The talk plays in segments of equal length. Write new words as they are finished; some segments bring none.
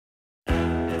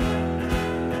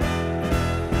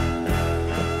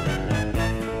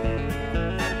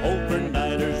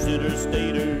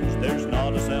interstaters, there's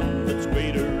not a sound that's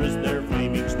greater as their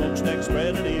flaming smokestacks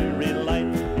spread an eerie light.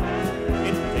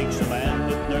 It takes a man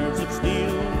with nerves of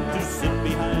steel to sit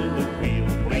behind the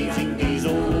wheel, blazing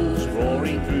diesels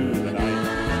roaring through the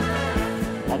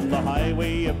night. On the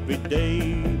highway every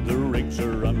day, the rigs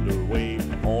are underway,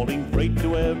 hauling freight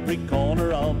to every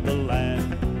corner of the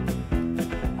land.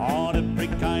 On every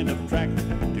kind of track,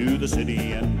 to the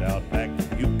city and out back,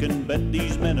 you can bet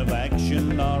these men of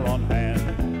action are on hand.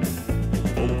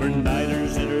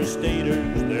 Overnighters,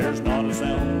 interstaters, there's not a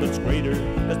sound that's greater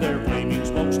as their flaming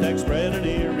smokestacks spread an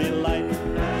eerie light.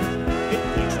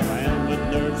 It takes a man with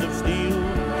nerves of steel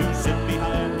to sit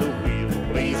behind the wheel,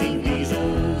 blazing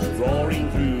diesels roaring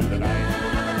through the night.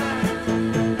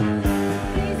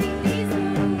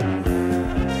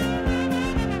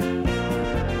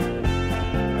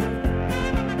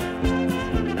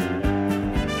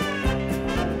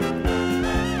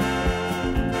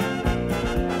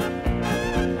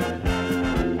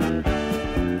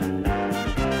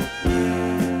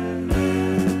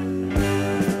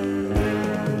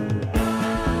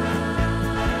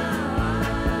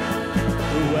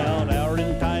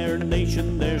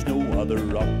 There's no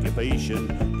other occupation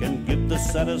can give the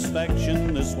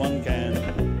satisfaction this one can.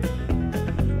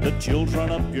 The chills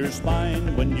run up your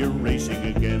spine when you're racing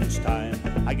against time.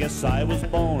 I guess I was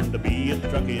born to be a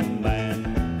trucking man.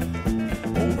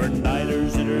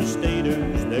 Overnighters,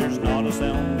 interstaters, there's not a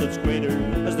sound that's greater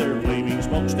as their flaming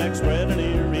smokestacks spread an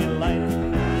eerie light.